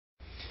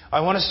I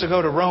want us to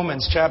go to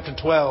Romans chapter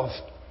 12,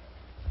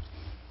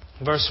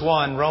 verse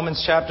 1.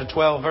 Romans chapter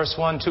 12, verse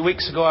 1. 2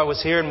 weeks ago I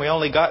was here and we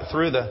only got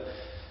through the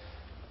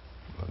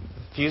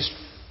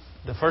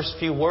first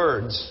few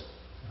words.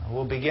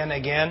 We'll begin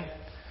again.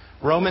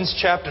 Romans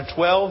chapter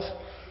 12,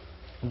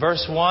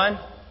 verse 1.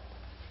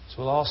 So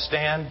we'll all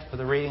stand for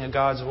the reading of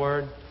God's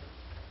Word.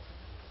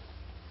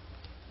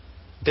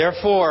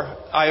 Therefore,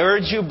 I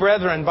urge you,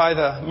 brethren, by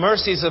the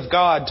mercies of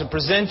God, to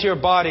present your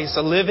bodies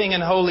a living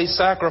and holy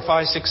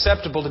sacrifice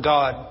acceptable to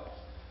God,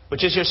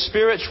 which is your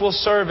spiritual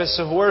service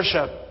of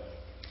worship.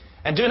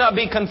 And do not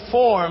be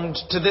conformed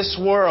to this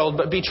world,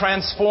 but be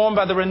transformed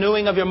by the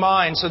renewing of your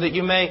mind, so that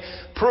you may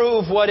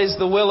prove what is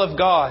the will of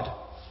God,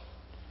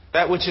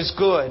 that which is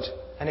good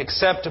and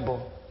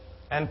acceptable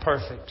and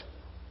perfect.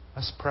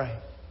 Let's pray.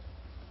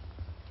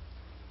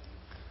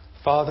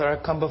 Father,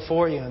 I come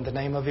before you in the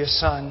name of your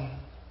Son.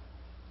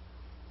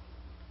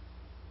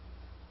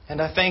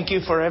 And I thank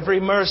you for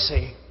every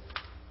mercy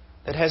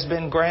that has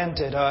been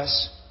granted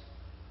us.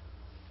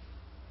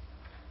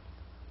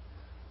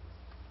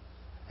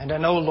 And I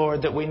know,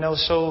 Lord, that we know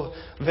so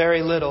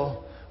very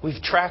little.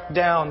 We've tracked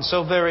down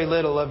so very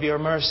little of your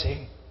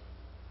mercy.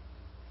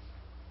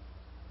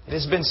 It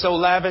has been so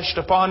lavished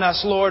upon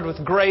us, Lord,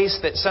 with grace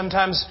that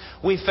sometimes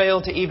we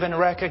fail to even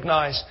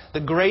recognize the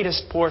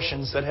greatest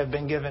portions that have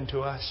been given to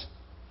us.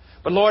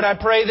 But Lord, I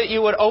pray that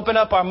you would open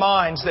up our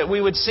minds, that we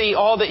would see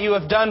all that you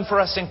have done for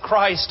us in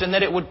Christ, and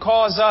that it would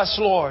cause us,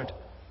 Lord,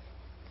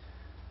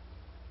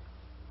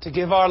 to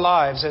give our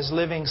lives as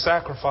living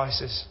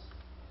sacrifices,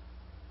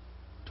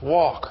 to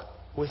walk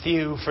with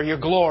you for your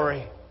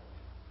glory,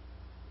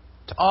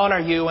 to honor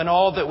you in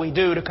all that we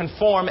do, to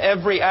conform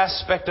every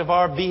aspect of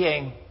our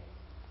being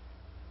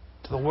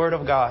to the Word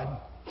of God.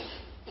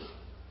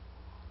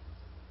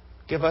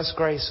 Give us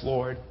grace,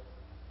 Lord.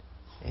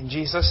 In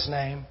Jesus'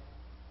 name,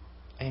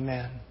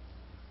 amen.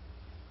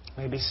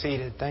 You may be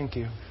seated. Thank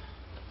you.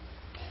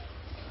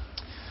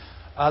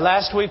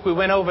 Last week we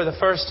went over the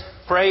first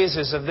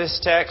phrases of this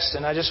text,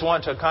 and I just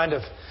want to kind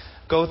of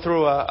go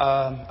through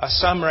a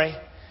summary.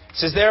 It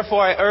says,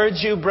 therefore I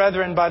urge you,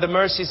 brethren, by the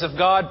mercies of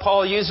God.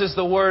 Paul uses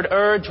the word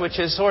urge, which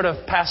is sort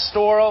of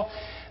pastoral.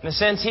 In the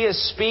sense, he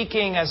is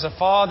speaking as a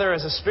father,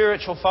 as a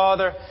spiritual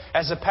father,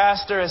 as a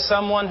pastor, as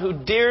someone who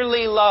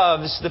dearly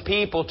loves the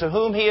people to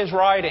whom he is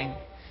writing.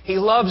 He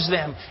loves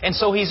them, and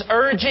so he's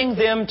urging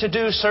them to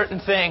do certain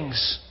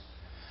things.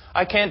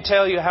 I can't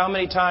tell you how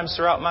many times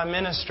throughout my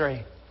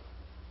ministry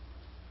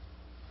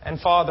and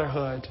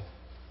fatherhood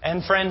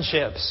and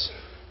friendships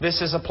this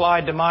is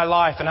applied to my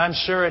life, and I'm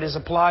sure it is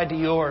applied to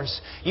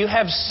yours. You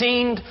have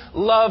seen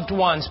loved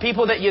ones,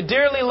 people that you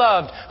dearly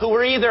loved, who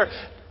were either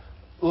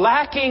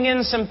lacking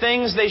in some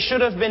things they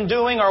should have been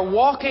doing, or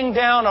walking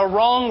down a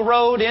wrong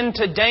road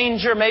into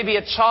danger, maybe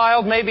a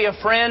child, maybe a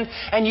friend,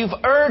 and you've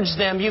urged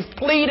them, you've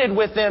pleaded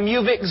with them,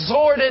 you've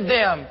exhorted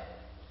them.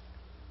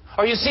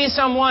 Or you see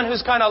someone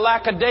who's kind of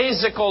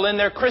lackadaisical in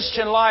their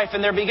Christian life,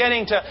 and they're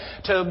beginning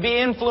to be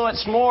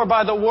influenced more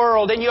by the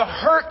world, and you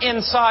hurt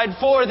inside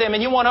for them,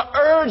 and you want to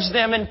urge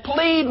them and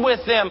plead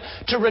with them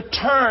to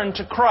return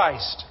to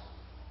Christ.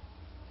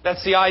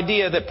 That's the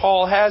idea that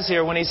Paul has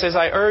here when he says,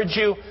 I urge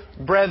you,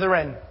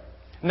 brethren.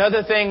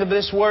 Another thing of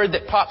this word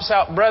that pops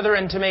out,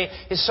 brethren, to me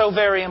is so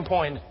very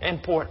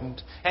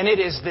important. And it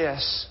is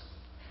this.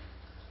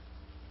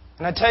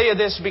 And I tell you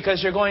this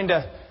because you're going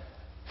to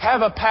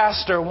have a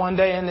pastor one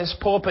day in this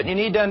pulpit. You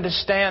need to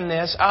understand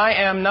this.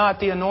 I am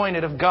not the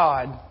anointed of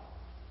God.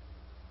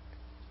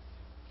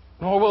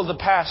 Nor will the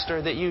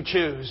pastor that you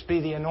choose be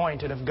the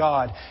anointed of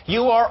God.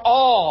 You are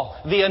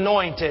all the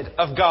anointed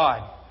of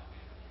God.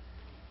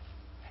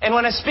 And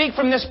when I speak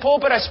from this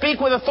pulpit, I speak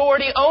with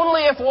authority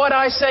only if what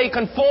I say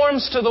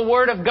conforms to the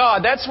Word of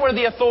God. That's where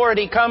the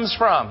authority comes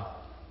from.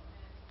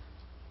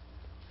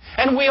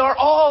 And we are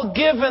all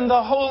given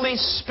the Holy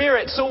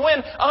Spirit. So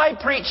when I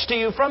preach to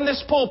you from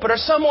this pulpit, or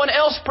someone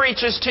else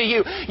preaches to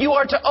you, you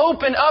are to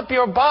open up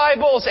your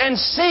Bibles and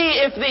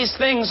see if these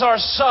things are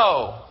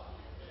so.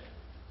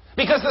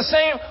 Because the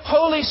same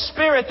Holy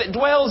Spirit that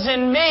dwells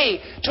in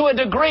me to a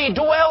degree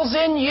dwells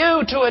in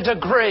you to a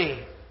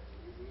degree.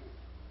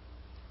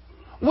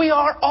 We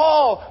are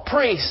all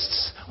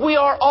priests. We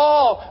are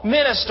all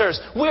ministers.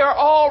 We are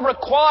all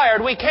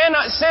required. We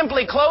cannot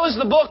simply close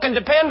the book and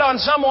depend on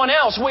someone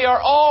else. We are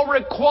all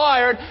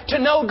required to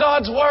know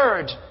God's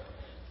Word.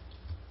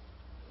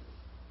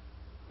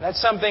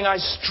 That's something I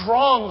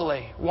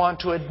strongly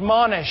want to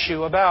admonish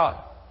you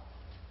about.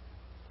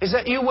 Is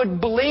that you would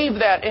believe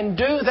that and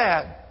do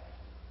that.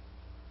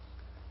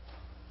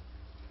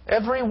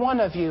 Every one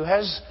of you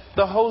has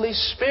the Holy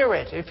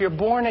Spirit if you're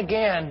born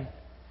again.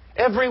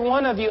 Every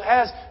one of you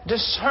has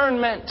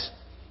discernment.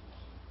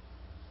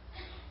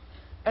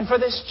 And for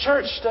this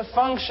church to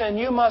function,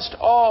 you must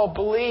all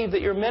believe that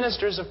you're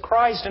ministers of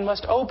Christ and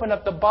must open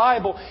up the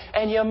Bible,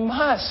 and you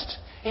must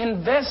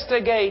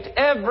investigate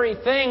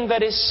everything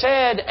that is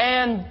said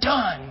and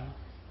done.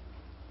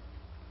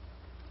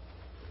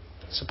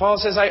 So Paul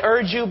says, I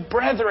urge you,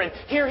 brethren.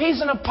 Here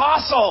he's an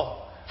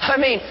apostle. I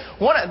mean,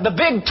 the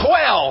big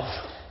 12.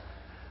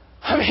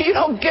 I mean, you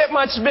don't get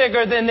much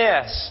bigger than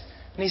this.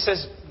 And he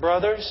says,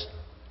 brothers,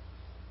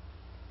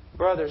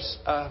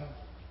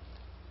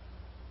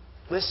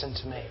 listen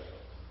to me.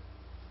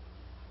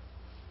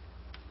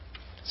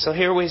 So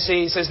here we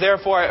see, he says,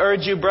 therefore I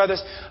urge you,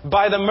 brothers,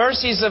 by the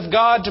mercies of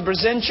God, to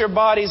present your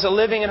bodies a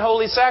living and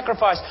holy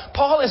sacrifice.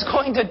 Paul is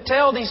going to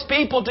tell these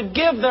people to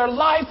give their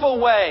life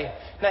away.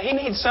 Now, he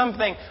needs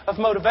something of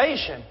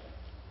motivation.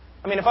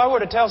 I mean, if I were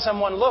to tell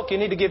someone, look, you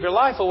need to give your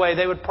life away,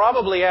 they would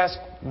probably ask,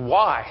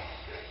 why?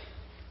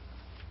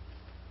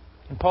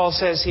 And Paul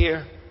says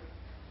here,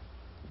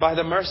 by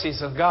the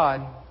mercies of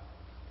God,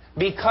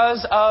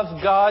 because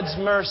of God's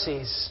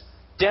mercies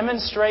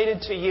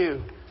demonstrated to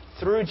you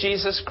through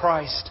Jesus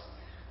Christ,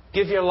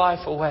 give your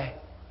life away.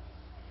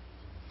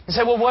 You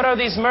say, well, what are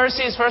these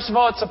mercies? First of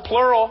all, it's a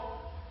plural.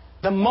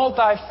 The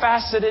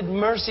multifaceted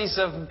mercies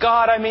of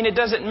God. I mean, it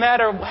doesn't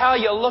matter how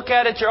you look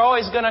at it, you're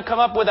always going to come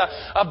up with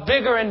a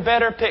bigger and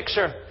better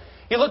picture.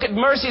 You look at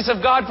mercies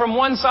of God from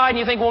one side and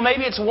you think, well,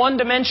 maybe it's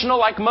one-dimensional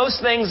like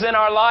most things in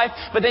our life.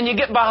 But then you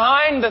get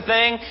behind the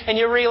thing and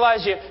you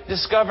realize you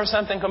discover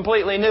something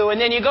completely new. And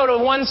then you go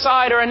to one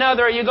side or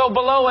another, or you go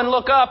below and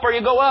look up, or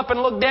you go up and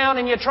look down,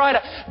 and you try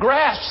to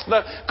grasp,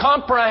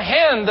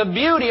 comprehend the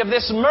beauty of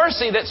this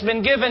mercy that's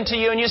been given to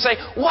you. And you say,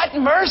 what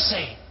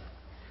mercy?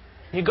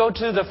 You go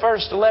to the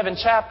first 11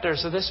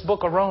 chapters of this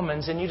book of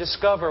Romans and you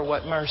discover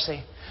what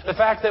mercy. The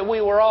fact that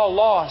we were all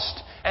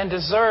lost and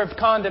deserved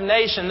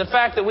condemnation. The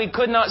fact that we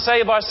could not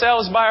save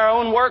ourselves by our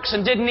own works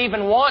and didn't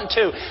even want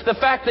to. The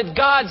fact that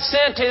God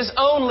sent His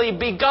only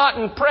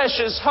begotten,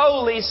 precious,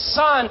 holy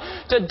Son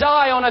to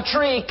die on a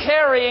tree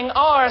carrying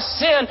our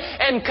sin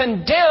and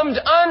condemned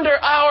under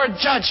our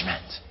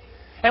judgment.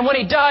 And when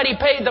He died, He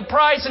paid the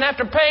price. And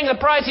after paying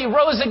the price, He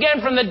rose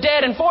again from the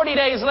dead. And 40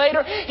 days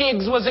later, He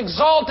was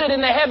exalted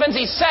in the heavens.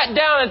 He sat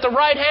down at the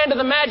right hand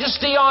of the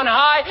Majesty on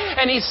high.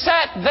 And He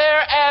sat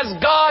there as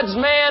God's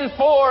man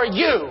for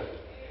you.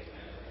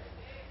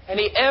 And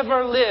He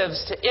ever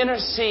lives to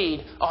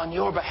intercede on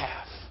your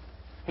behalf.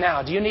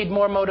 Now, do you need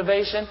more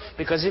motivation?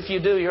 Because if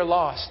you do, you're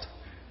lost.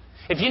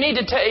 If you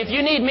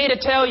need me to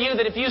tell you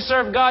that if you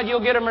serve God,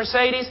 you'll get a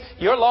Mercedes,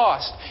 you're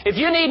lost. If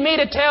you need me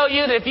to tell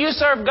you that if you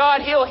serve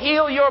God, He'll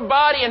heal your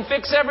body and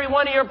fix every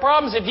one of your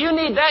problems, if you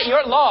need that,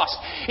 you're lost.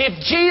 If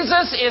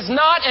Jesus is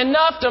not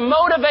enough to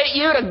motivate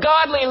you to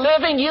godly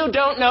living, you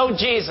don't know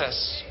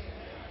Jesus.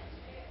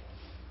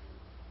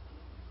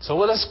 So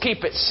let's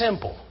keep it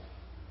simple.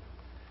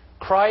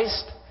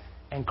 Christ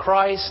and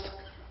Christ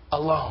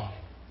alone.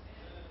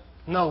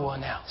 No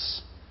one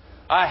else.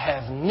 I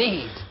have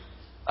need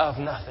of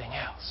nothing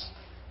else.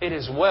 It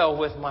is well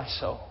with my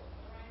soul.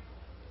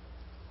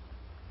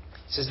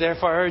 He says,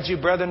 therefore I urge you,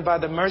 brethren, by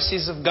the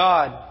mercies of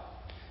God.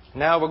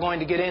 Now we're going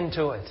to get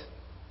into it.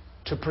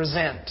 To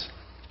present.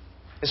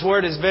 This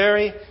word is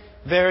very,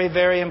 very,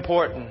 very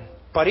important.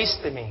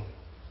 Paristemi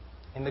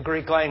in the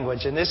Greek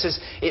language. And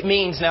it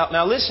means,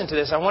 now listen to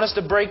this. I want us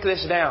to break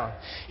this down.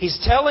 He's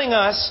telling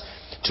us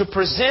to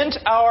present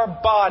our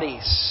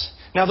bodies.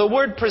 Now the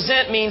word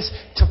present means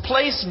to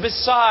place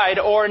beside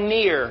or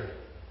near.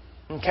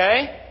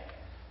 Okay?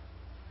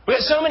 We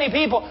got so many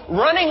people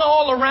running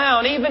all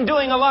around, even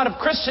doing a lot of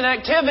Christian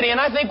activity. And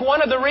I think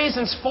one of the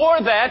reasons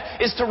for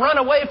that is to run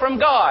away from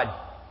God.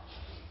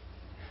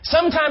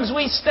 Sometimes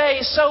we stay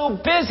so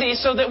busy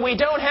so that we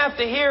don't have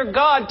to hear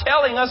God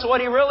telling us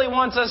what He really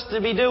wants us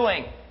to be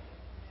doing.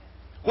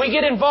 We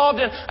get involved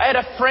in... I had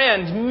a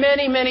friend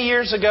many, many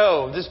years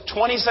ago,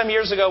 20-some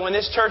years ago, when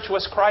this church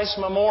was Christ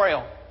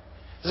Memorial.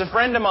 He was a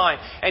friend of mine.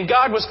 And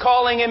God was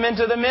calling him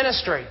into the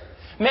ministry.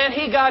 Man,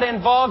 he got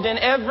involved in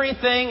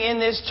everything in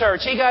this church.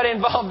 He got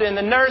involved in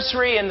the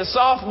nursery, in the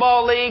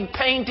softball league,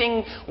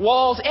 painting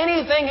walls,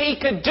 anything he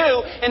could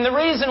do. And the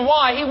reason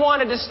why, he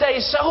wanted to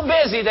stay so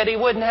busy that he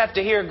wouldn't have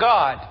to hear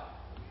God.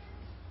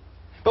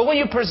 But when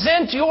you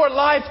present your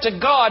life to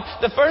God,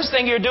 the first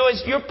thing you do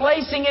is you're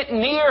placing it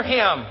near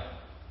Him.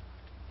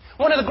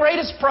 One of the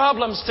greatest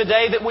problems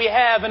today that we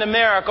have in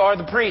America are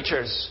the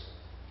preachers.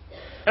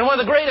 And one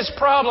of the greatest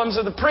problems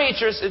of the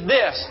preachers is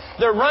this.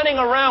 They're running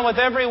around with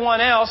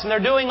everyone else and they're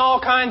doing all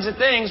kinds of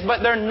things,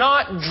 but they're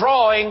not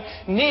drawing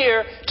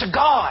near to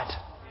God.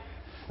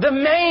 The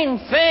main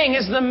thing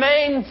is the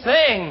main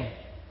thing.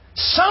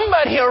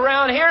 Somebody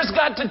around here's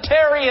got to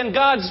tarry in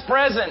God's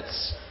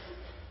presence.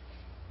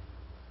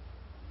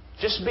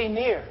 Just be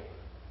near.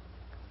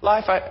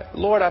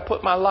 Lord, I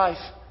put my life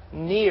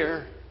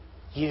near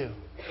You.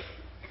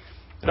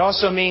 It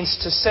also means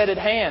to set at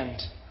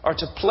hand. Or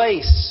to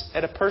place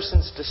at a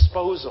person's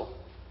disposal.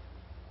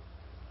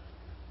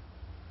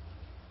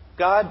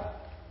 God,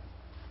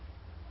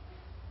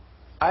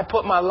 I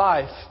put my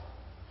life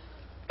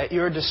at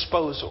Your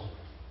disposal.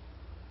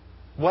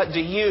 What do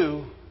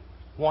You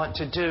want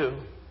to do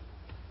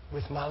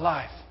with my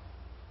life?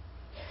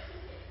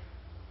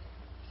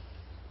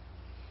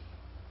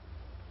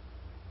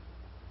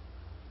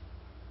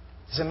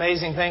 It's an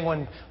amazing thing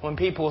when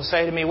people will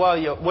say to me,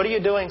 well, what are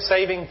you doing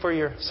saving for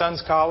your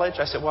son's college?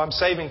 I said, well, I'm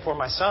saving for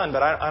my son,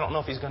 but I don't know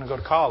if he's going to go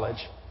to college.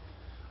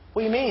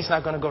 What do you mean he's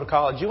not going to go to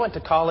college? You went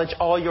to college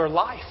all your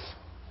life.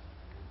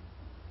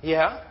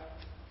 Yeah.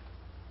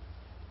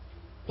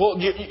 Well,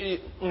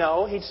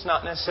 no, he's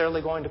not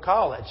necessarily going to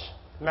college.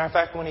 Matter of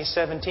fact, when he's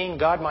 17,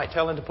 God might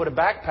tell him to put a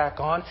backpack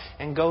on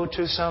and go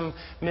to some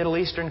Middle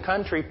Eastern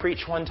country,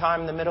 preach one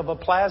time in the middle of a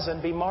plaza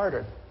and be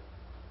martyred.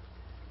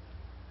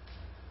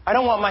 I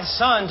don't want my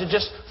son to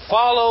just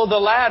follow the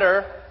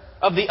ladder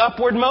of the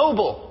upward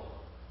mobile.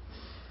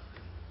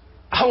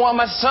 I want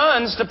my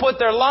sons to put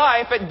their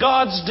life at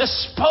God's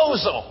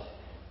disposal.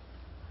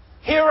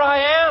 Here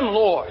I am,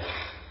 Lord.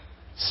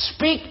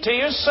 Speak to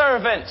your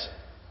servant.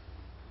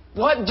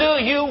 What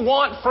do you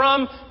want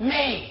from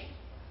me?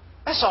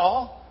 That's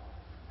all.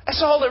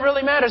 That's all that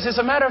really matters. As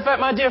a matter of fact,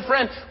 my dear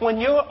friend, when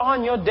you're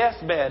on your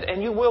deathbed,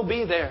 and you will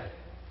be there,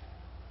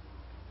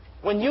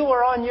 when you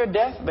are on your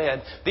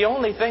deathbed, the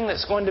only thing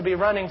that's going to be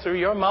running through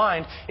your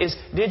mind is,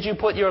 did you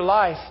put your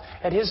life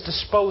at His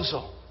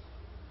disposal?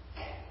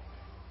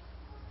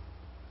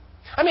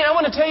 I mean, I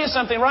want to tell you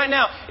something right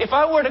now. If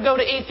I were to go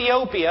to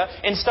Ethiopia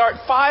and start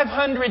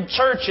 500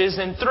 churches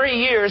in 3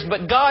 years,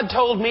 but God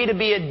told me to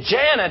be a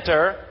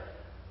janitor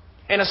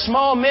in a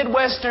small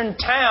Midwestern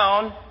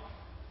town,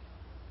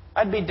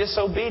 I'd be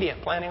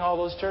disobedient planting all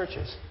those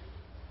churches.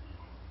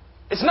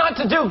 It's not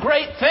to do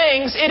great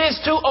things. It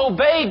is to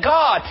obey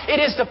God. It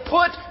is to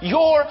put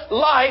your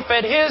life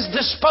at His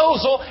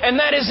disposal, and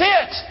that is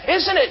it.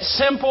 Isn't it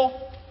simple?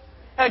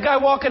 I had a guy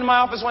walk into my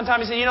office one time.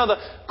 He said, you know, the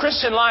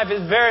Christian life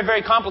is very,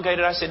 very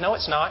complicated. I said, no,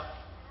 it's not.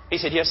 He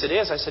said, yes, it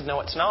is. I said,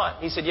 no, it's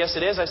not. He said, yes,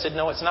 it is. I said,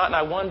 no, it's not. And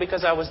I won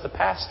because I was the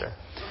pastor.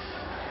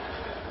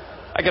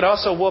 I could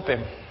also whoop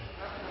him.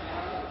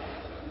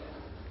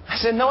 I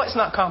said, no, it's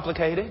not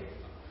complicated.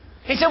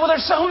 He said, well,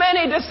 there's so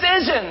many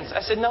decisions.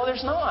 I said, no,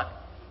 there's not.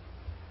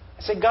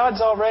 I said, God's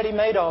already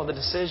made all the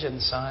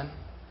decisions, son.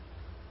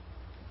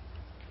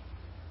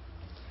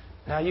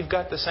 Now you've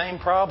got the same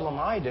problem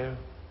I do.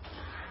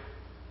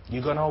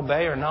 You going to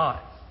obey or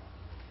not?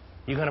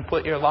 You going to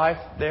put your life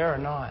there or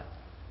not?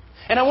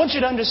 And I want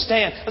you to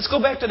understand, let's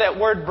go back to that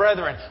word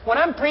brethren. When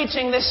I'm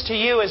preaching this to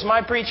you, as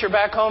my preacher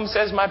back home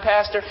says, my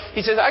pastor,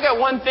 he says, I got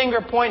one finger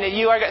pointing at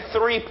you, I got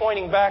 3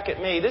 pointing back at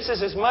me. This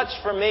is as much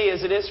for me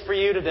as it is for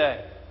you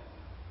today.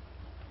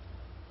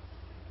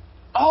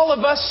 All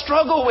of us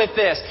struggle with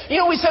this. You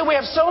know, we say we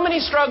have so many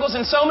struggles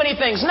and so many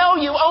things. No,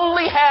 you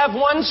only have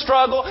one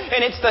struggle,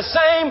 and it's the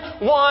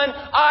same one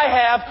I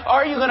have.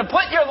 Are you going to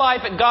put your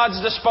life at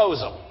God's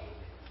disposal?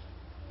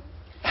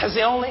 That's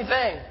the only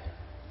thing.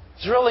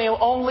 It's really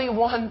only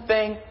one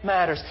thing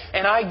matters.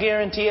 And I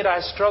guarantee it,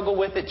 I struggle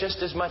with it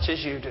just as much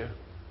as you do.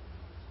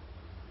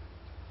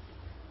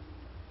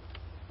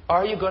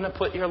 Are you going to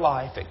put your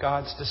life at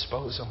God's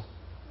disposal?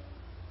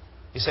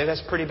 You say,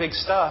 that's pretty big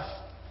stuff.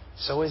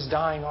 So is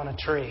dying on a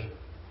tree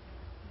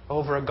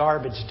over a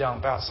garbage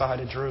dump outside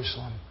of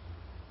Jerusalem.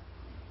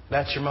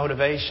 That's your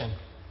motivation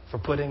for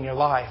putting your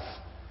life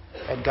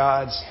at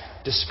God's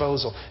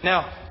disposal.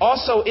 Now,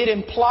 also, it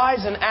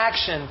implies an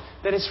action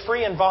that is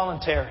free and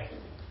voluntary.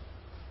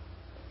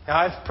 Now,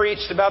 I've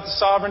preached about the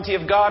sovereignty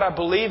of God. I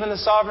believe in the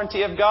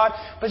sovereignty of God.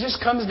 But it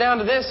just comes down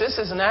to this. This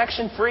is an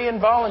action free and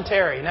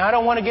voluntary. Now, I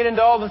don't want to get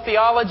into all the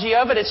theology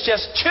of it. It's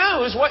just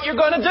choose what you're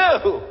going to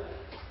do.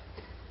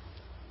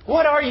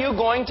 What are you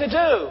going to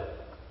do?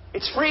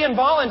 It's free and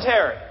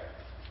voluntary.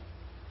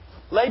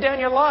 Lay down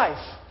your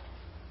life.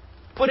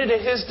 Put it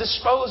at His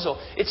disposal.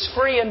 It's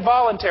free and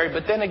voluntary.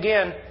 But then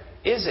again,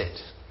 is it?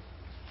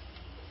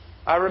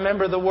 I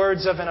remember the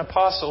words of an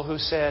apostle who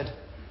said,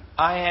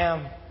 I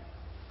am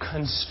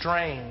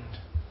constrained.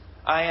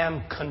 I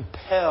am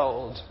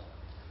compelled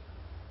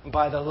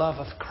by the love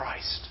of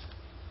Christ.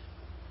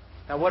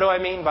 Now, what do I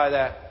mean by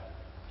that?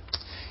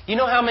 You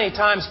know how many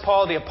times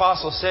Paul the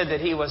Apostle said that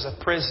he was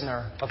a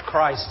prisoner of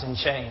Christ in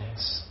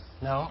chains?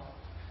 No?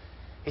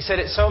 He said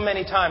it so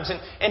many times.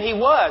 And he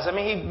was. I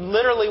mean, he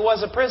literally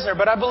was a prisoner.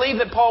 But I believe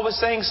that Paul was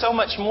saying so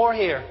much more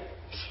here.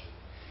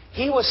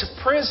 He was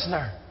a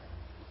prisoner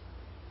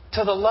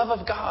to the love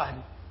of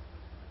God.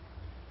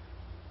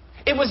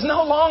 It was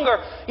no longer,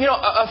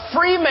 a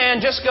free man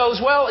just goes,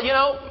 well,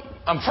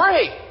 I'm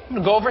free. I'm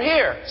going to go over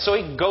here. So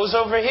he goes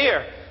over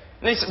here.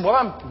 And he said,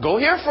 well, go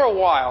here for a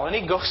while. And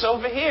he goes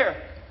over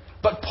here.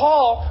 But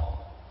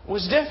Paul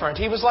was different.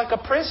 He was like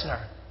a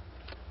prisoner.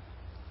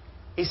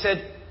 He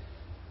said,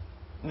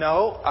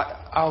 no,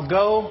 I'll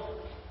go.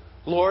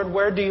 Lord,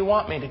 where do you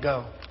want me to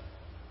go?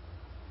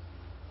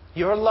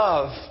 Your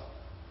love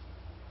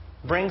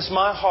brings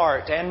my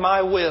heart and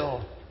my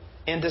will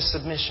into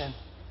submission.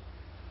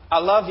 I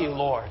love you,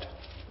 Lord.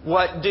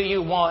 What do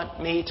you want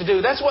me to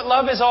do? That's what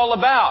love is all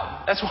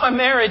about. That's why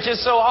marriage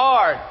is so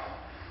hard.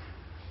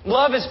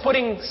 Love is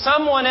putting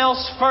someone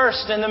else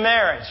first in the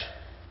marriage.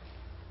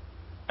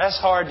 That's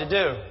hard to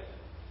do.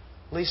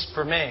 At least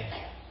for me.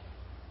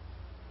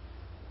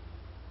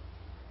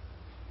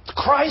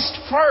 Christ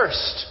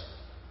first.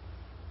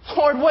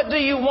 Lord, what do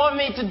you want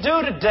me to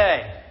do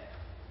today?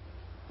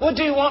 What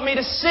do you want me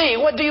to see?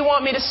 What do you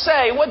want me to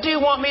say? What do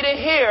you want me to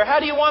hear? How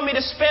do you want me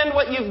to spend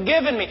what you've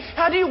given me?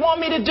 How do you want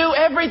me to do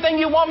everything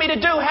you want me to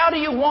do? How do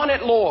you want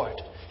it,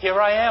 Lord? Here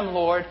I am,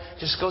 Lord.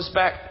 Just goes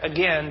back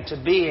again to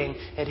being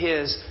at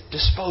His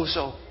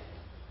disposal.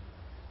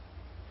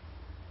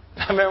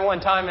 I remember one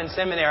time in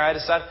seminary, I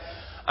decided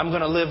I'm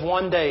going to live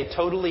one day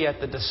totally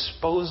at the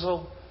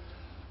disposal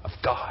of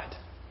God.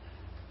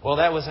 Well,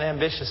 that was an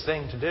ambitious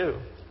thing to do.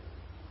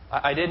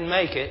 I didn't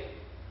make it,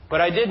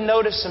 but I did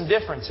notice some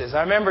differences.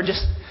 I remember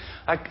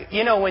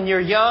when you're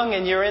young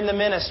and you're in the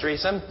ministry,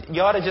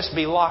 you ought to just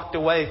be locked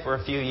away for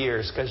a few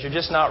years because you're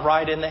just not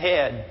right in the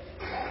head.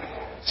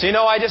 So,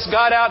 I just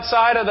got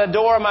outside of the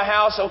door of my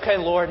house. Okay,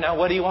 Lord, now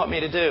what do you want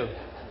me to do?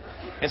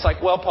 It's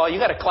like, well, Paul, you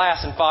got a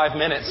class in 5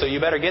 minutes, so you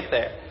better get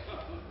there.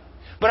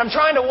 But I'm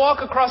trying to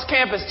walk across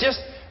campus, just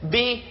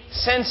be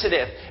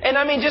sensitive. And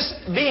just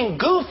being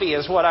goofy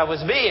is what I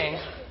was being.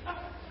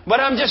 But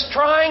I'm just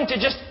trying to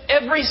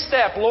every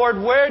step, Lord,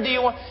 where do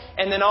you want?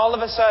 And then all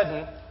of a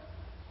sudden,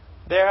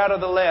 there out of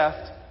the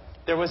left,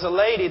 there was a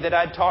lady that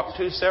I'd talked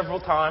to several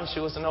times. She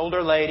was an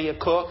older lady, a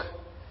cook,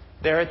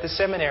 there at the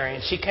seminary.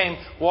 And she came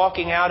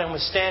walking out and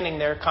was standing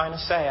there kind of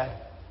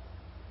sad.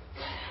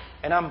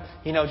 And I'm,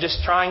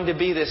 just trying to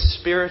be this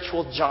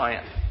spiritual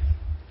giant.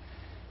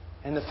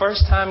 And the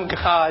first time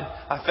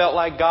I felt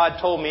like God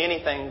told me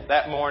anything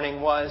that morning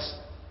was,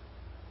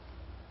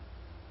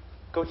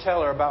 go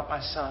tell her about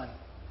my son.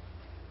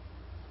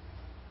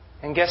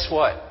 And guess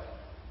what?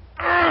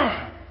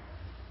 I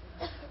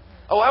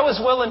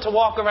was willing to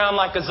walk around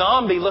like a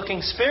zombie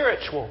looking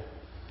spiritual.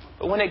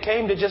 But when it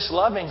came to just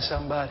loving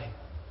somebody,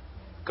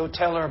 go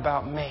tell her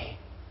about me.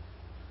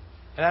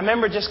 And I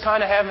remember just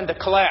kind of having to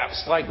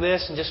collapse like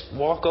this and just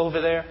walk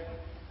over there.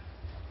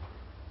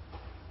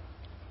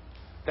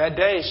 That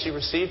day, she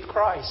received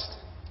Christ.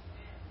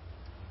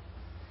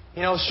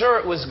 Sure,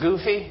 it was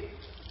goofy.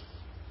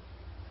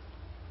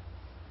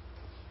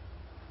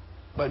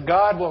 But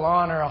God will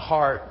honor a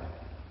heart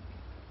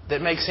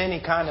that makes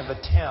any kind of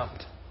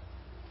attempt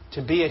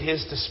to be at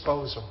His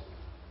disposal.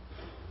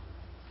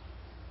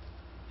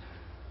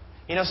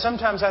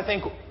 Sometimes I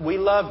think we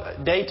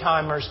love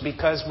daytimers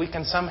because we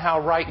can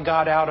somehow write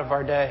God out of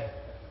our day.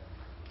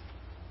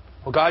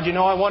 Well, God,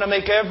 I want to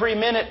make every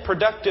minute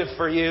productive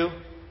for you.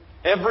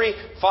 Every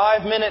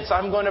 5 minutes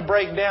I'm going to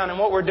break down. And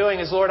what we're doing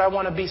is, Lord, I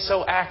want to be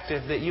so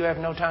active that you have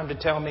no time to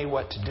tell me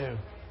what to do.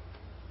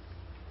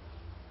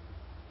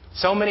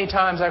 So many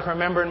times I can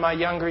remember in my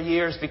younger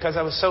years, because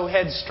I was so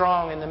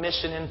headstrong in the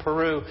mission in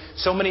Peru,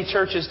 so many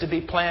churches to be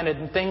planted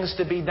and things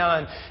to be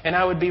done. And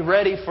I would be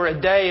ready for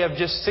a day of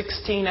just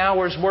 16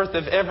 hours worth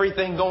of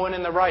everything going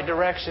in the right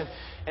direction.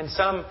 And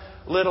some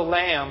little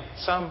lamb,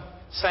 some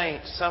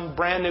saint, some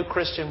brand new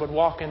Christian would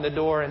walk in the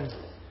door and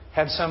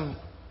have some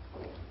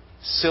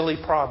silly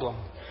problem.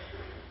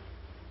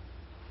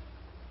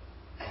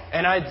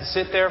 And I'd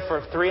sit there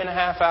for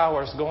 3.5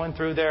 hours going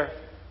through their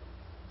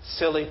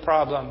silly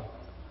problem.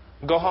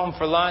 Go home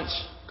for lunch,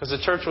 because the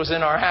church was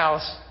in our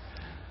house.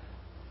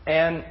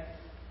 And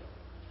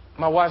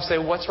my wife said,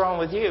 what's wrong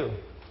with you?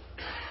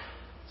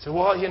 I said,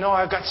 well,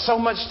 I've got so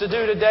much to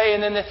do today.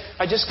 And then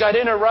I just got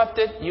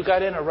interrupted. You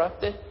got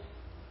interrupted?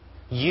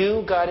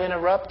 You got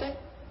interrupted?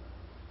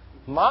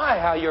 My,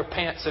 how your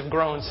pants have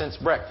grown since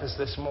breakfast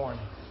this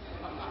morning.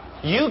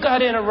 You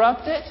got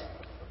interrupted?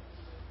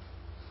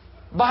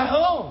 By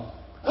whom?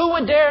 Who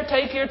would dare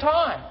take your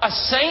time? A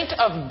saint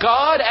of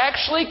God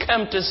actually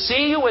come to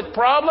see you with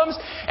problems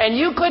and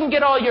you couldn't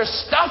get all your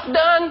stuff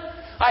done?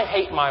 I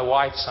hate my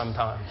wife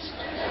sometimes.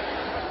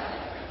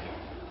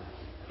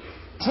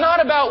 It's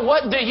not about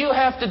what do you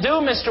have to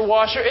do, Mr.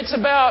 Washer. It's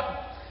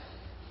about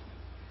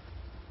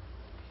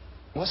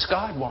what's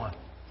God want?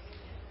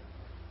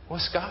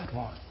 What's God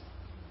want?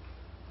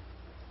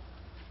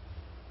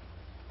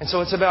 And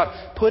so it's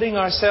about putting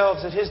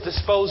ourselves at His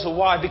disposal.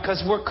 Why?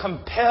 Because we're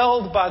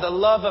compelled by the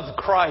love of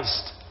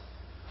Christ.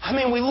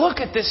 We look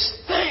at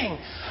this thing.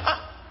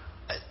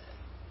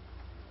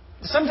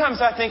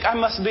 Sometimes I think I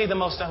must be the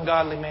most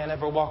ungodly man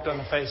ever walked on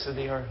the face of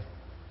the earth.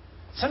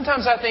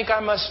 Sometimes I think I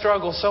must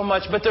struggle so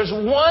much. But there's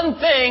one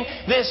thing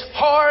this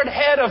hard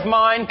head of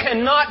mine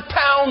cannot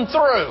pound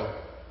through.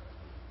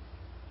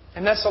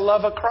 And that's the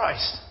love of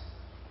Christ.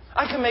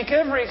 I can make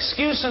every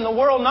excuse in the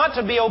world not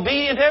to be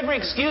obedient, every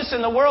excuse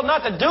in the world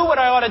not to do what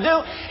I ought to do,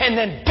 and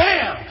then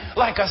bam,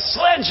 like a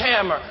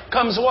sledgehammer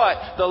comes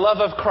what? The love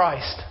of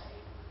Christ.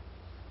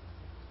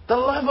 The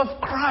love of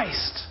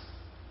Christ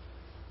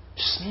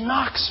just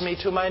knocks me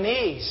to my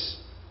knees.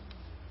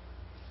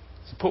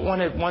 To put one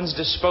at one's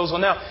disposal.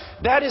 Now,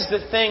 that is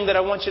the thing that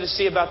I want you to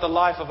see about the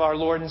life of our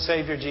Lord and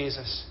Savior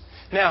Jesus.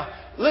 Now,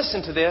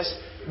 listen to this.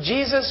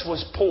 Jesus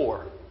was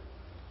poor.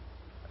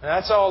 And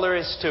that's all there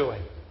is to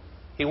it.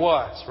 He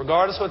was.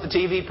 Regardless of what the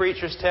TV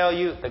preachers tell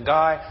you, the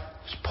guy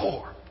was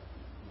poor.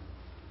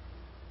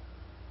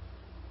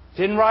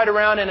 Didn't ride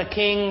around in a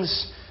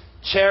king's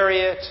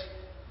chariot.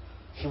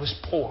 He was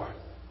poor.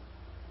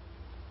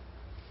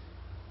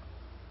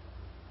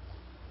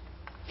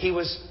 He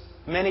was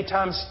many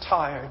times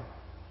tired.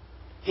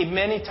 He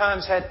many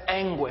times had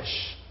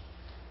anguish.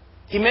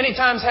 He many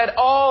times had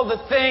all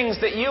the things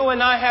that you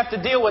and I have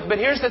to deal with. But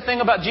here's the thing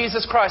about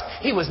Jesus Christ.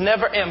 He was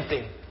never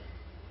empty.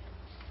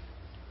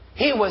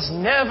 He was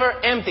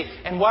never empty.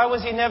 And why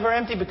was He never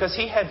empty? Because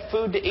He had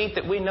food to eat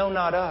that we know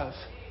not of.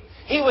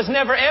 He was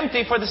never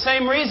empty for the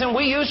same reason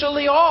we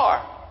usually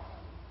are.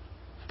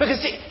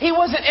 Because he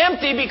wasn't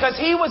empty because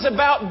he was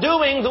about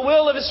doing the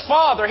will of his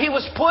Father. He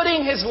was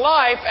putting his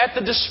life at the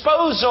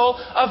disposal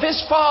of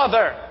his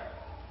Father.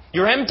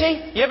 You're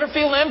empty? You ever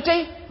feel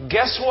empty?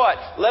 Guess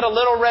what? Let a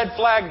little red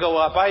flag go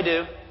up. I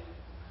do.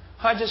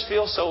 I just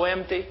feel so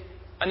empty.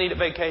 I need a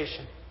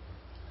vacation.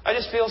 I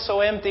just feel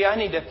so empty. I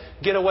need to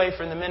get away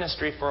from the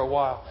ministry for a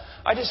while.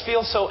 I just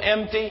feel so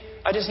empty.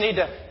 I just need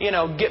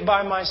to, get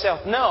by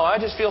myself. No, I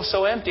just feel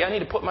so empty. I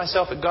need to put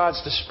myself at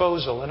God's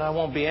disposal and I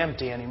won't be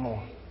empty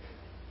anymore.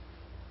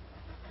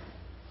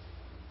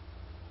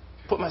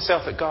 Put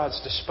myself at God's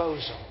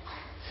disposal.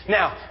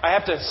 Now, I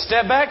have to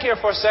step back here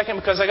for a second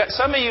because I got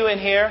some of you in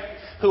here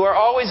who are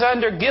always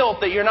under guilt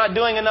that you're not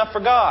doing enough for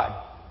God.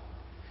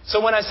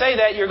 So when I say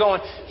that, you're going,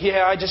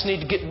 yeah, I just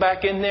need to get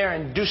back in there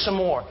and do some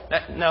more.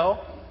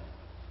 No,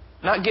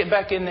 not get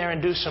back in there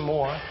and do some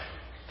more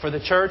for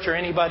the church or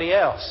anybody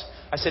else.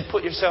 I said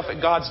put yourself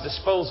at God's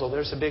disposal.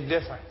 There's a big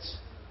difference.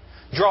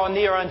 Draw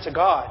near unto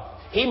God.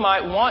 He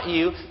might want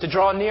you to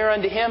draw near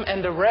unto Him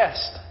and to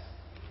rest.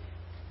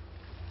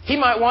 He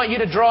might want you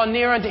to draw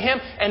near unto Him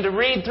and to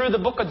read through the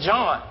book of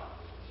John.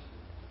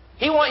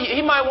 He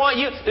might want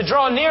you to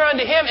draw near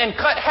unto Him and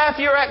cut half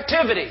your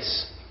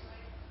activities.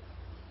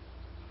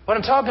 What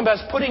I'm talking about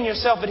is putting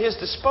yourself at His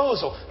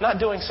disposal, not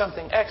doing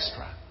something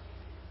extra.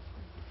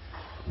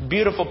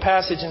 Beautiful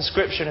passage in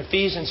Scripture in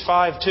Ephesians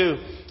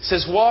 5:2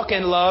 says, walk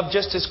in love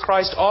just as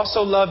Christ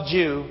also loved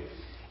you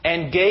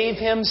and gave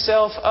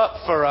Himself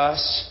up for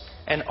us,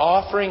 an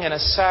offering and a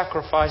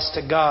sacrifice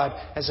to God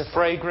as a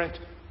fragrant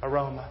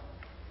aroma.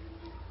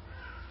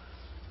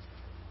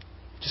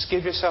 Just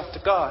give yourself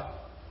to God.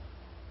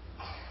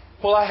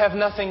 Well, I have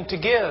nothing to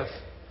give.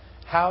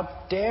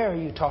 How dare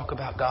you talk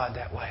about God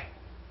that way?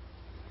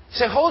 You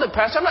say, hold it,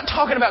 Pastor. I'm not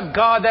talking about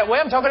God that way.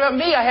 I'm talking about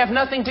me. I have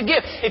nothing to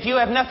give. If you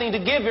have nothing to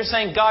give, you're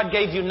saying God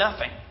gave you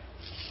nothing.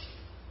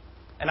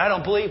 And I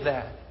don't believe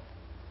that.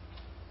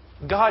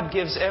 God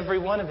gives every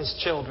one of His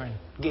children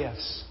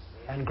gifts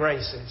and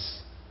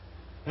graces.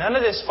 None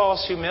of this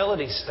false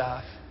humility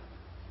stuff.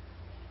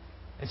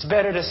 It's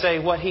better to say,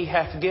 what He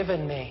hath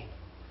given me,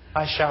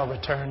 I shall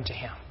return to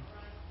Him.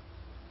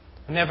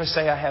 Never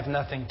say I have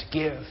nothing to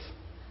give.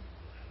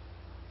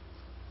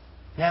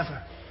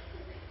 Never.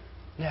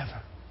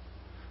 Never.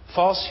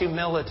 False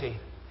humility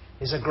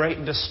is a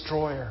great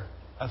destroyer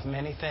of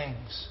many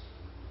things.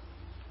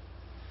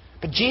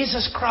 But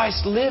Jesus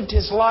Christ lived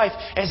His life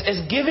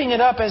as giving it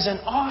up as an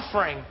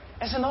offering.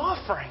 As an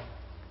offering.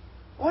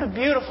 What a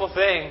beautiful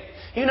thing.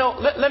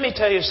 Let me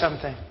tell you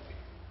something.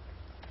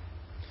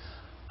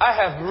 I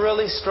have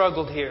really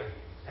struggled here.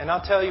 And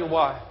I'll tell you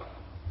why.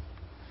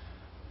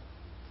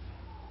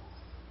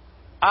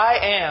 I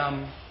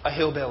am a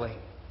hillbilly.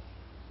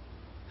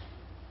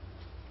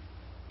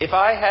 If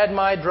I had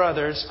my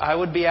druthers, I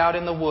would be out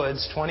in the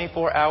woods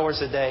 24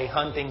 hours a day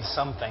hunting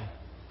something.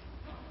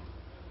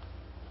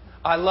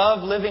 I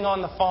love living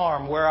on the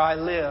farm where I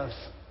live.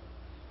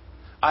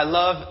 I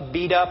love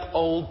beat up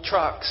old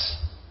trucks.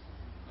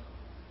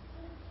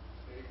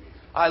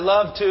 I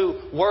love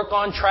to work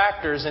on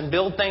tractors and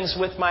build things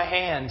with my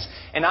hands.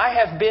 And I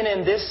have been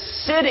in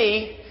this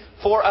city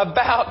for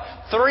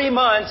about 3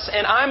 months,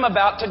 and I'm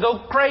about to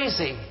go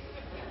crazy.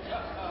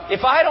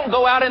 If I don't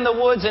go out in the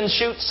woods and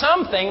shoot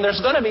something,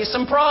 there's going to be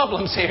some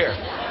problems here.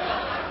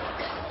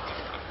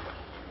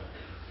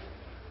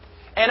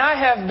 And I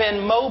have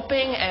been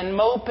moping and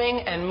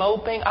moping and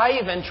moping. I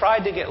even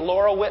tried to get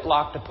Laura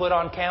Whitlock to put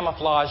on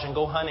camouflage and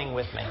go hunting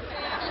with me.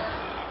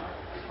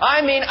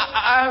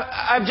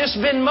 I've just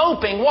been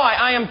moping. Why?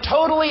 I am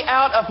totally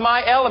out of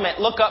my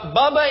element. Look up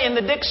Bubba in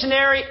the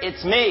dictionary.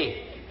 It's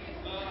me.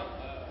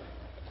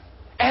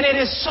 And it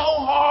is so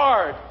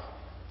hard.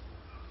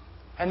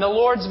 And the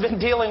Lord's been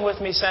dealing with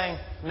me saying,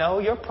 no,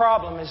 your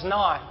problem is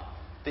not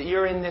that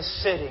you're in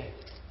this city.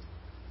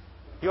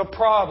 Your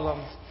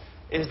problem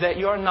is that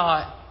you're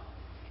not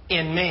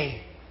in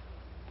me.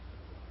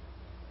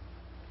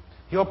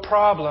 Your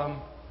problem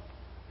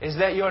is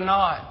that you're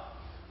not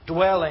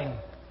dwelling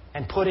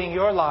and putting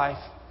your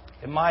life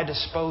at my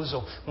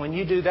disposal. When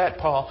you do that,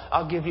 Paul,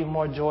 I'll give you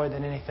more joy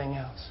than anything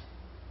else.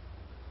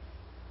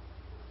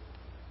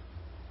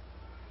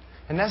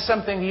 And that's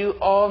something you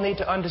all need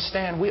to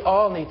understand. We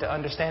all need to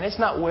understand. It's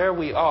not where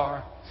we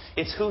are.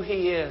 It's who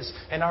He is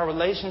and our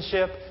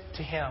relationship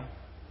to Him.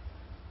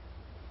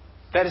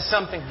 That is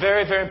something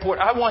very, very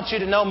important. I want you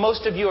to know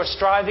most of you are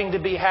striving to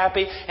be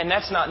happy, and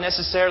that's not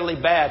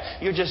necessarily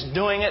bad. You're just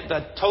doing it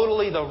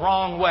totally the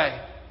wrong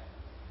way.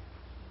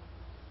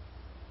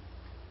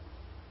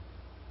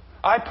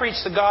 I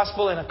preached the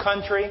gospel in a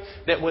country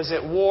that was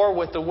at war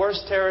with the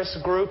worst terrorist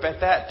group at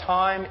that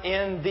time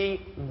in the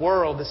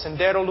world, the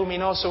Sendero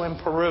Luminoso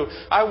in Peru.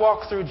 I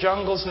walked through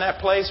jungles in that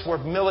place where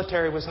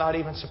military was not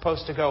even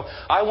supposed to go.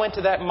 I went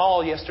to that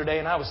mall yesterday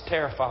and I was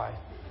terrified.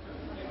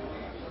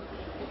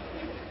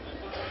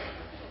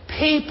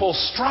 People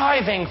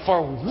striving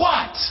for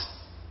what?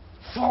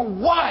 For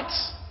what?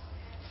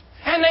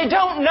 And they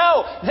don't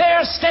know.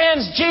 There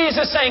stands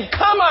Jesus saying,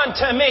 come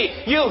unto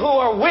me, you who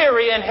are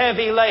weary and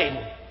heavy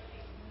laden.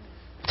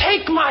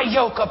 Take my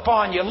yoke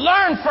upon you.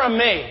 Learn from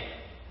me.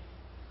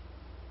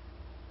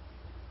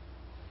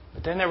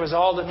 But then there was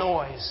all the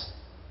noise.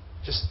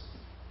 Just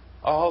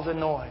all the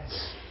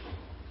noise.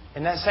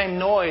 And that same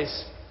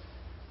noise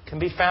can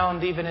be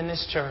found even in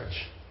this church.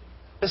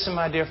 Listen,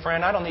 my dear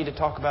friend, I don't need to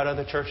talk about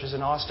other churches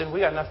in Austin. We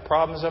got enough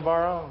problems of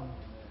our own.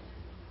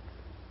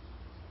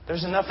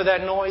 There's enough of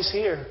that noise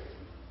here.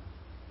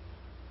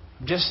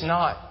 Just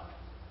not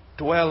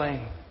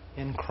dwelling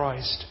in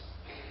Christ.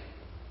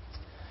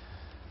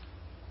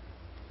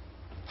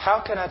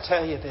 How can I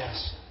tell you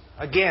this?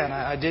 Again,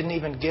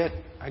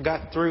 I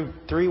got through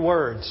 3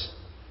 words.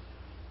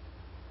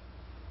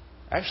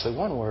 Actually,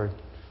 1 word.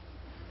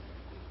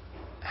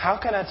 How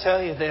can I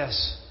tell you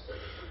this?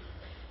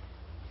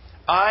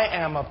 I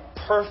am a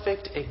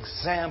perfect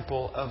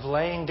example of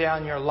laying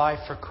down your life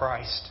for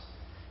Christ.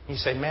 You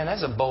say, man,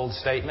 that's a bold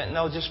statement.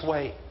 No, just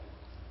wait.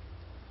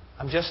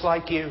 I'm just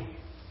like you.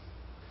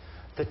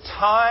 The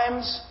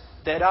times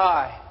that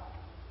I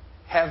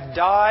have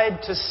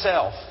died to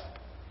self,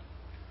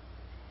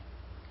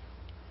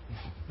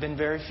 been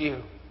very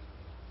few.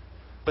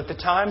 But the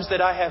times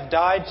that I have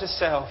died to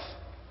self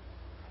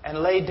and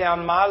laid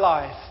down my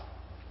life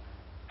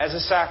as a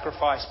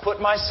sacrifice,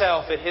 put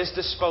myself at His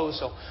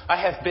disposal,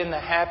 I have been the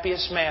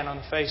happiest man on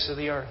the face of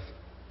the earth.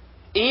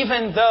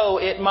 Even though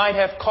it might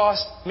have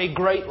cost me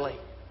greatly.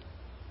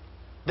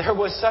 There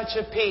was such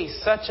a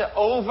peace, such an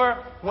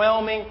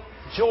overwhelming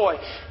joy.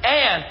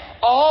 And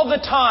all the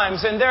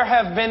times, and there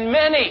have been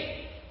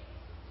many,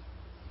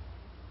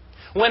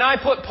 when I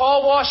put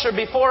Paul Washer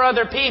before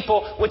other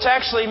people, which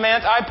actually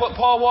meant I put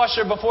Paul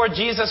Washer before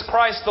Jesus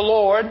Christ the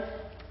Lord,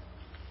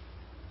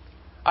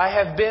 I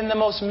have been the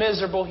most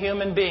miserable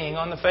human being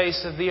on the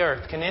face of the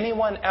earth. Can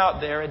anyone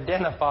out there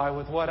identify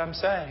with what I'm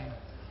saying?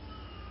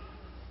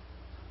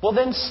 Well,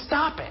 then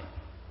stop it.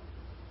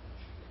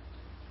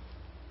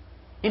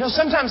 You know,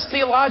 sometimes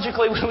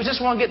theologically, we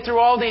just want to get through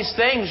all these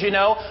things, you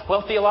know.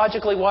 Well,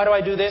 theologically, why do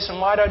I do this and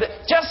why do I do...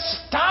 Just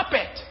stop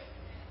it!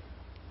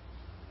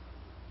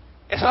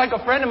 It's like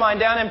a friend of mine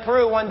down in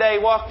Peru one day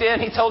walked in.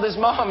 He told his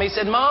mom, he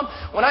said, Mom,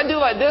 when I do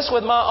like this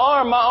with my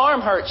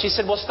arm hurts. She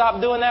said, well, stop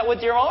doing that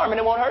with your arm and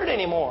it won't hurt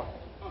anymore.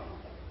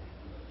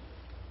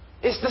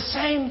 It's the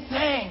same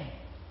thing.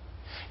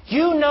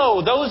 You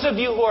know, those of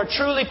you who are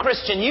truly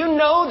Christian, you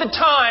know the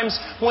times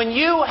when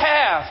you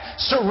have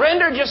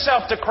surrendered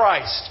yourself to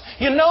Christ.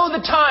 You know the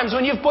times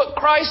when you've put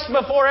Christ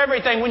before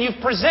everything, when you've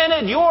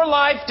presented your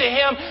life to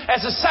Him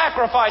as a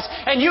sacrifice,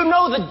 and you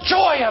know the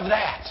joy of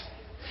that.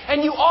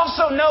 And you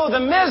also know the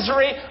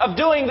misery of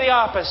doing the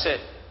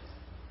opposite.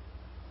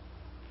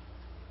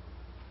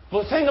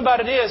 Well, the thing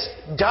about it is,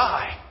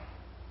 die.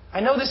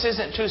 I know this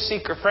isn't too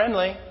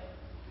seeker-friendly,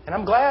 and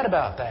I'm glad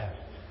about that.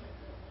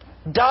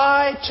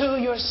 Die to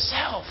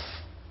yourself.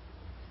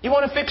 You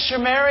want to fix your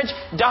marriage?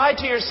 Die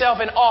to yourself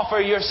and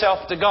offer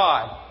yourself to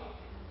God.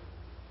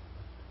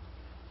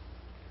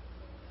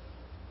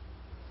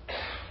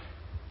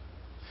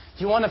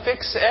 You want to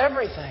fix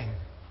everything.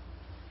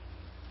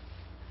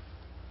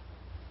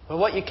 But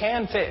what you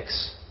can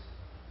fix,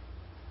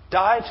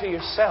 die to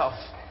yourself.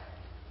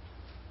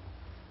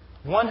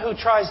 One who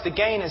tries to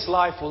gain his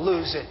life will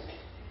lose it.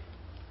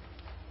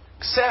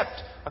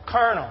 Accept a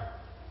kernel.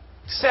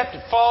 Accept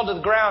it, fall to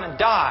the ground and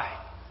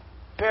die.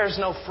 Bears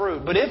no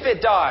fruit. But if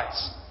it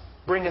dies,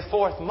 bringeth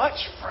forth much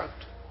fruit.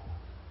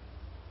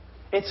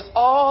 It's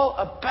all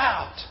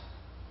about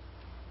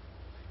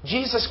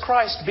Jesus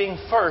Christ being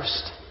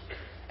first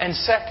and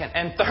second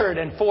and third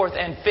and fourth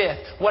and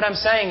fifth. What I'm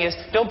saying is,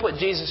 don't put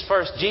Jesus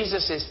first.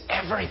 Jesus is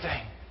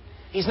everything.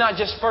 He's not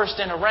just first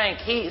in a rank.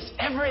 He is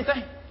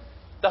everything.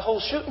 The whole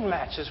shooting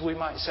match, as we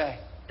might say.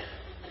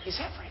 He's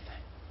everything.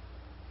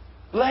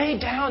 Lay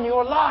down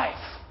your life.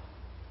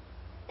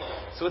 I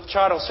was with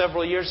Charo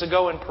several years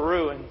ago in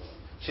Peru, and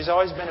she's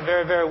always been a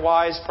very, very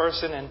wise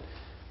person. And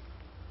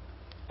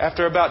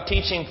after about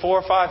teaching 4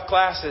 or 5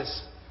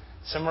 classes,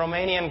 some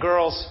Romanian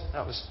girls,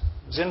 it was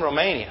in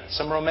Romania,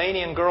 some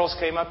Romanian girls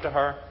came up to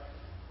her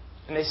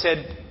and they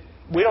said,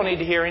 we don't need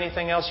to hear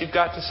anything else you've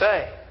got to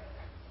say.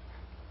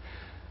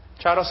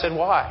 Charo said,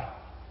 why?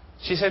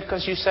 She said,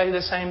 because you say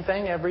the same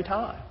thing every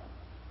time.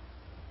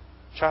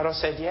 Charo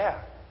said,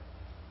 yeah,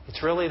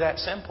 it's really that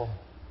simple.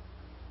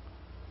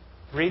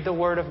 Read the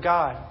Word of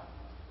God.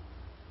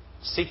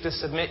 Seek to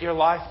submit your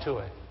life to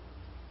it.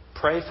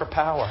 Pray for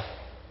power.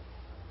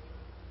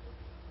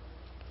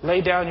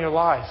 Lay down your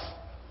life.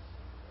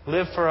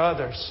 Live for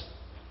others,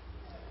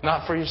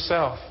 not for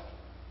yourself.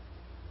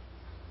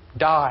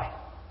 Die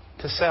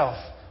to self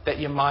that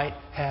you might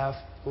have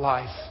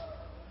life.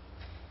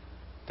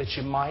 That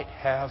you might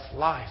have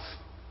life.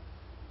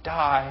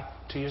 Die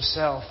to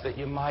yourself that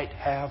you might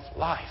have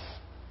life.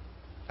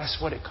 That's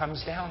what it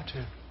comes down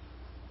to.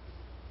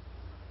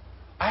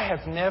 I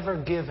have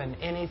never given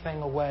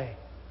anything away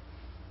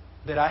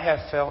that I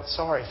have felt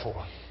sorry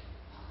for.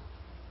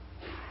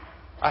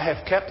 I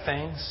have kept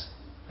things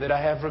that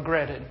I have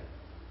regretted.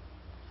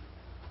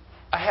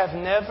 I have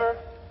never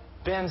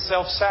been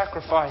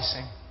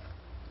self-sacrificing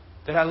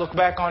that I look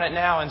back on it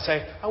now and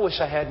say, I wish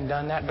I hadn't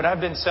done that. But I've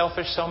been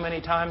selfish so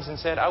many times and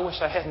said, I wish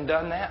I hadn't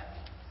done that.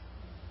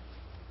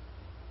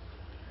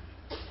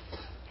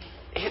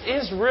 it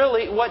is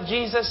really what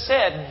Jesus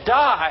said.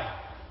 Die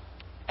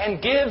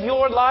and give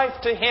your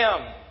life to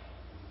Him.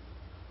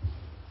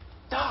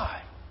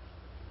 Die.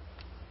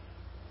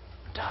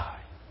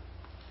 Die.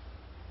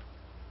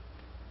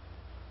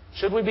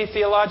 Should we be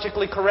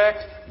theologically correct?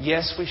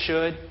 Yes, we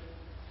should.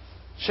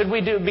 Should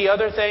we be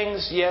other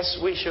things? Yes,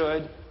 we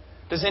should.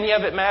 Does any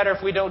of it matter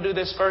if we don't do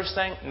this first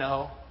thing?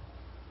 No.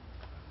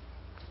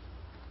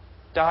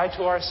 Die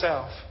to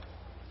ourselves.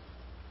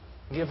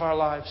 Give our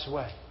lives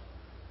away.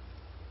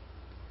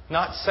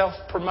 Not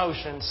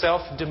self-promotion,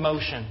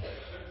 self-demotion.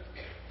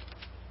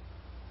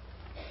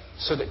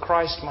 So that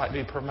Christ might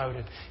be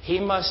promoted. He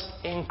must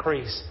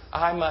increase.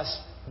 I must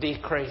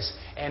decrease.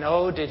 And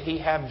oh, did he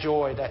have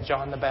joy, that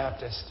John the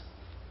Baptist.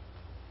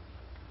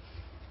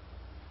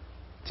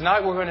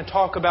 Tonight we're going to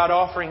talk about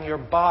offering your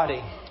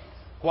body.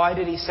 Why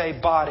did he say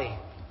body?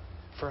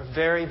 For a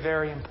very,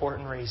 very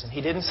important reason.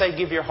 He didn't say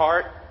give your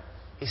heart.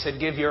 He said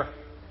give your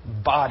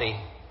body.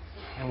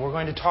 And we're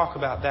going to talk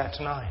about that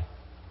tonight.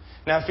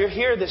 Now, if you're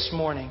here this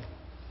morning,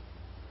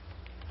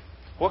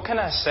 what can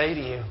I say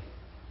to you?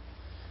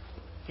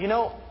 You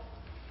know,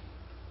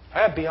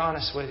 I have to be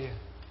honest with you.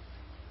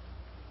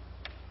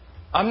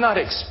 I'm not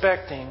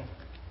expecting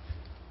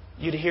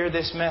you to hear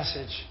this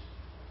message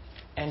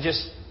and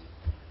just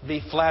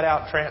be flat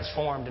out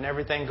transformed and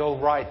everything go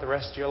right the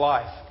rest of your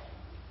life.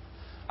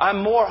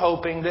 I'm more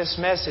hoping this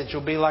message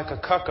will be like a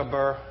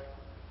kookaburra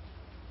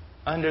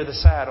under the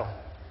saddle.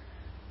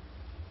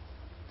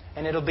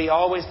 And it'll be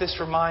always this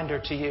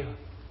reminder to you.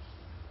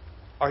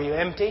 Are you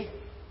empty?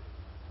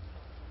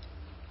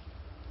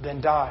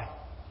 Then die.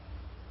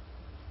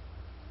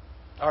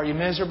 Are you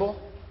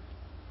miserable?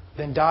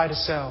 Then die to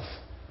self.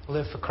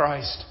 Live for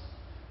Christ.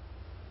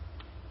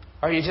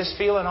 Are you just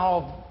feeling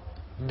all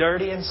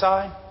dirty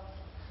inside?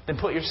 Then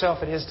put yourself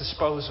at His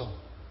disposal.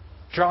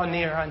 Draw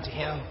near unto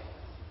Him.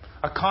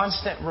 A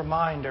constant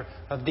reminder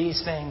of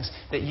these things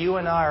that you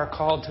and I are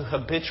called to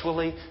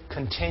habitually,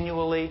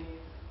 continually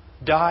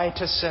die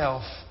to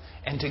self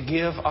and to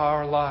give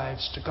our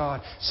lives to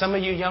God. Some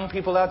of you young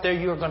people out there,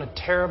 you are going to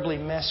terribly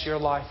mess your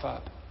life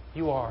up.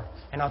 You are.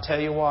 And I'll tell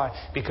you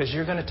why. Because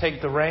you're going to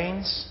take the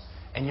reins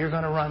and you're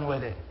going to run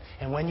with it.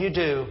 And when you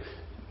do,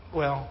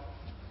 well,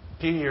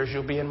 a few years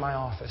you'll be in my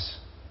office.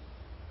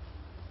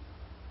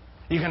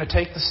 You're going to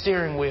take the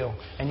steering wheel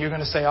and you're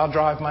going to say, I'll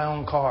drive my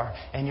own car.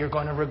 And you're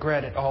going to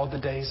regret it all the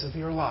days of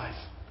your life.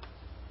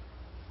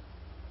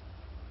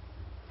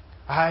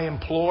 I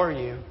implore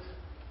you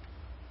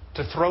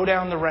to throw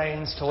down the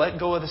reins, to let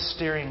go of the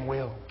steering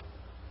wheel,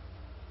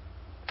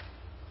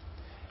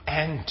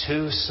 and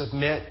to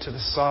submit to the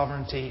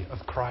sovereignty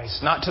of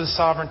Christ. Not to the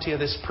sovereignty of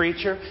this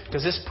preacher,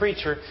 because this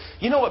preacher,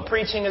 you know what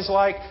preaching is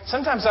like?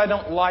 Sometimes I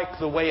don't like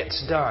the way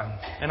it's done.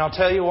 And I'll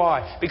tell you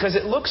why. Because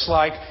it looks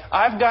like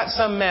I've got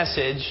some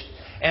message,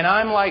 and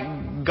I'm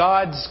like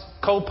God's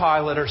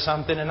co-pilot or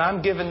something, and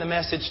I'm giving the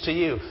message to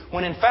you.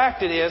 When in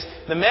fact it is,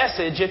 the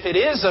message, if it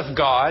is of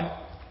God,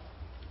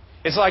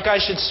 it's like I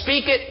should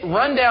speak it,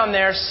 run down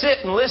there, sit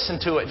and listen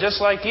to it,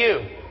 just like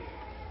you.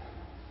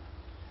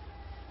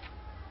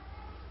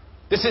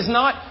 This is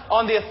not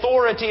on the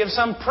authority of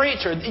some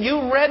preacher.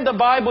 You read the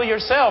Bible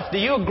yourself. Do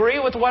you agree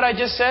with what I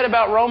just said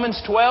about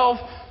Romans 12,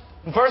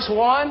 verse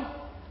 1?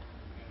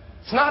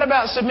 It's not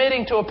about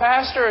submitting to a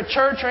pastor, a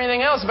church, or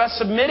anything else. It's about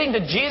submitting to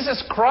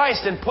Jesus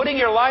Christ and putting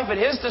your life at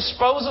His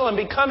disposal and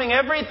becoming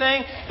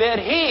everything that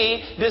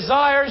He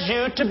desires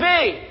you to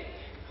be.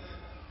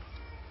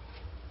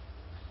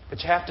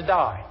 But you have to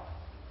die.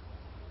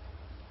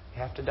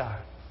 You have to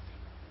die.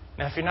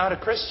 Now, if you're not a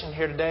Christian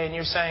here today and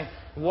you're saying,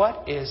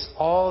 what is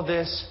all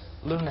this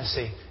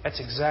lunacy?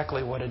 That's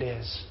exactly what it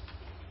is.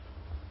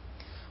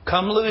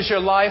 Come lose your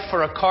life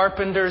for a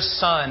carpenter's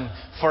son,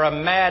 for a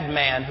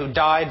madman who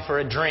died for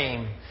a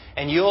dream.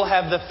 And you'll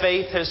have the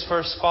faith His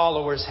first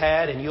followers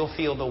had, and you'll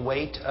feel the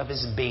weight of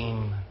His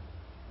beam.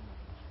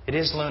 It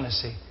is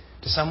lunacy.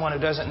 To someone who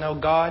doesn't know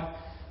God,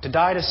 to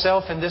die to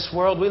self in this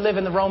world. We live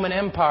in the Roman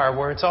Empire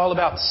where it's all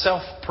about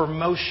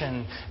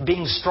self-promotion,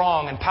 being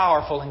strong and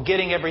powerful and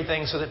getting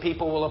everything so that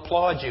people will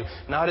applaud you.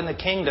 Not in the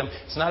kingdom.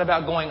 It's not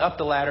about going up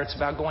the ladder. It's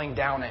about going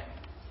down it.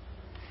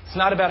 It's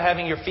not about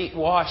having your feet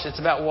washed. It's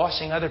about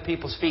washing other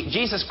people's feet.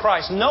 Jesus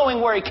Christ,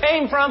 knowing where He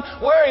came from,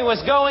 where He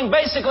was going,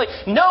 basically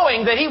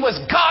knowing that He was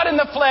God in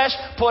the flesh,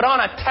 put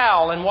on a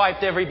towel and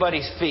wiped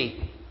everybody's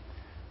feet.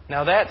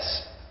 Now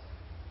that's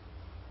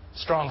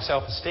strong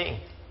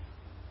self-esteem.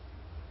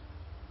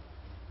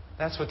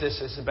 That's what this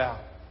is about.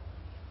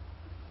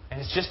 And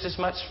it's just as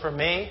much for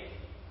me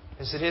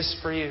as it is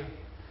for you.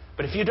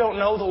 But if you don't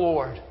know the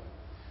Lord,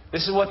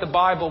 this is what the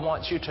Bible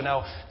wants you to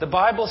know. The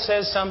Bible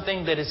says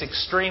something that is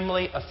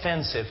extremely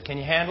offensive. Can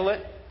you handle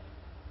it?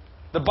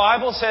 The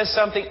Bible says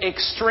something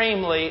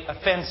extremely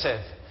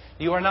offensive.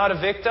 You are not a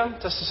victim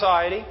to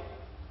society.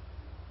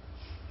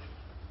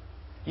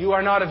 You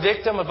are not a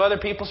victim of other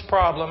people's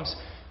problems.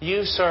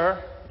 You,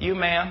 sir, you,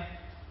 ma'am,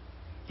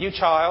 you,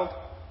 child,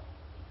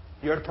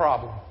 you're the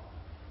problem.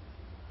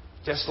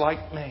 Just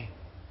like me.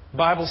 The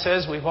Bible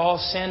says we've all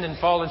sinned and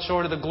fallen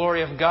short of the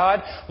glory of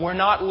God. We're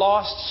not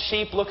lost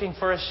sheep looking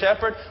for a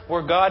shepherd.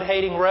 We're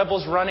God-hating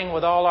rebels running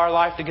with all our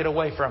life to get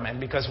away from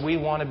Him because we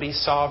want to be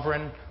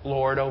sovereign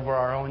Lord over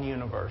our own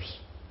universe.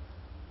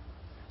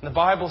 And the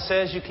Bible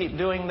says you keep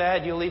doing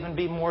that, you'll even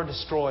be more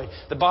destroyed.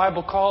 The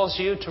Bible calls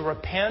you to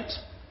repent,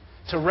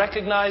 to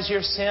recognize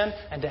your sin,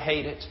 and to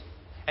hate it.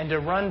 And to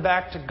run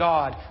back to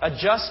God, a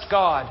just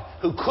God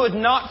who could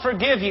not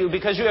forgive you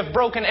because you have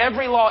broken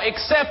every law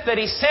except that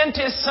He sent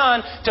His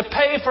Son to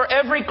pay for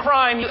every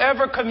crime you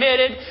ever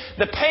committed.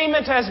 The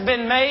payment has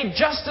been made.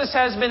 Justice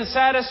has been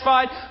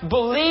satisfied.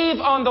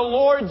 Believe on the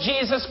Lord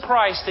Jesus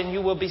Christ and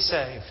you will be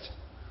saved.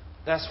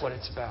 That's what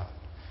it's about.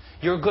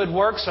 Your good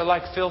works are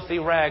like filthy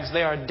rags.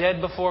 They are dead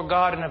before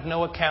God and of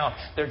no account.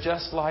 They're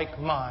just like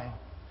mine.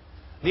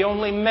 The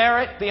only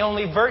merit, the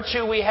only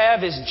virtue we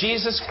have is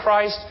Jesus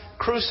Christ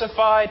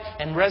crucified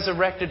and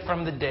resurrected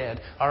from the dead.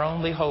 Our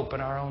only hope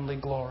and our only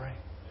glory.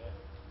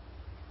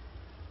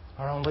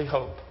 Our only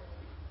hope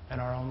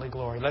and our only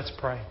glory. Let's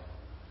pray.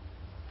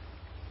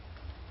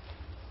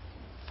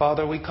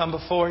 Father, we come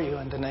before You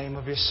in the name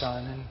of Your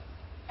Son.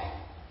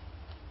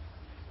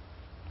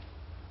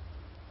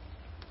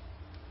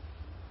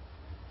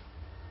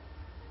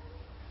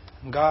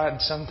 And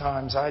God,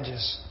 sometimes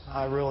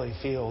I really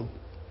feel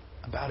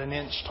about an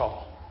inch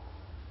tall.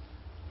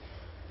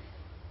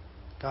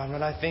 God,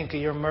 when I think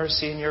of Your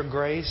mercy and Your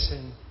grace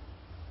and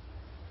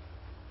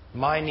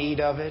my need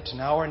of it and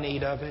our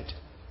need of it,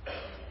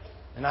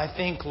 and I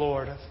think,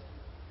 Lord, of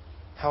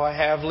how I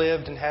have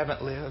lived and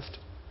haven't lived,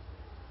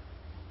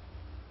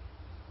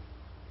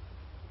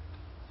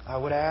 I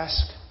would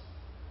ask,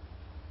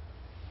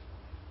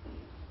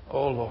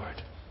 oh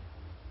Lord,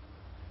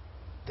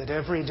 that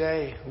every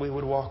day we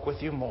would walk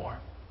with You more,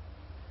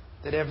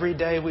 that every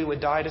day we would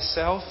die to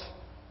self,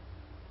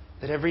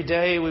 that every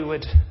day we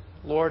would,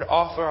 Lord,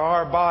 offer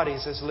our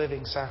bodies as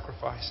living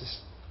sacrifices.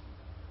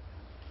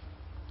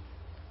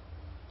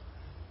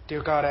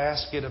 Dear God, I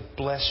ask You to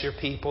bless Your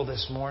people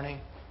this morning.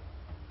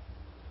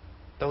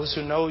 Those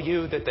who know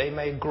You, that they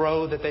may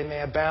grow, that they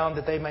may abound,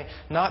 that they may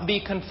not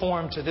be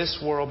conformed to this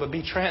world, but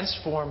be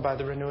transformed by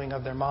the renewing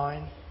of their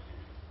mind.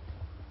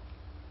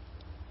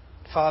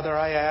 Father,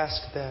 I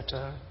ask that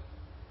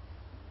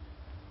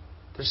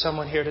there's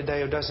someone here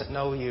today who doesn't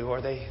know You,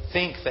 or they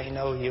think they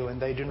know You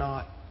and they do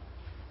not,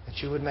 that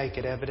You would make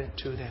it evident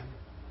to them.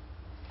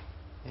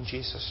 In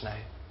Jesus'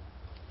 name,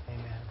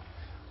 amen.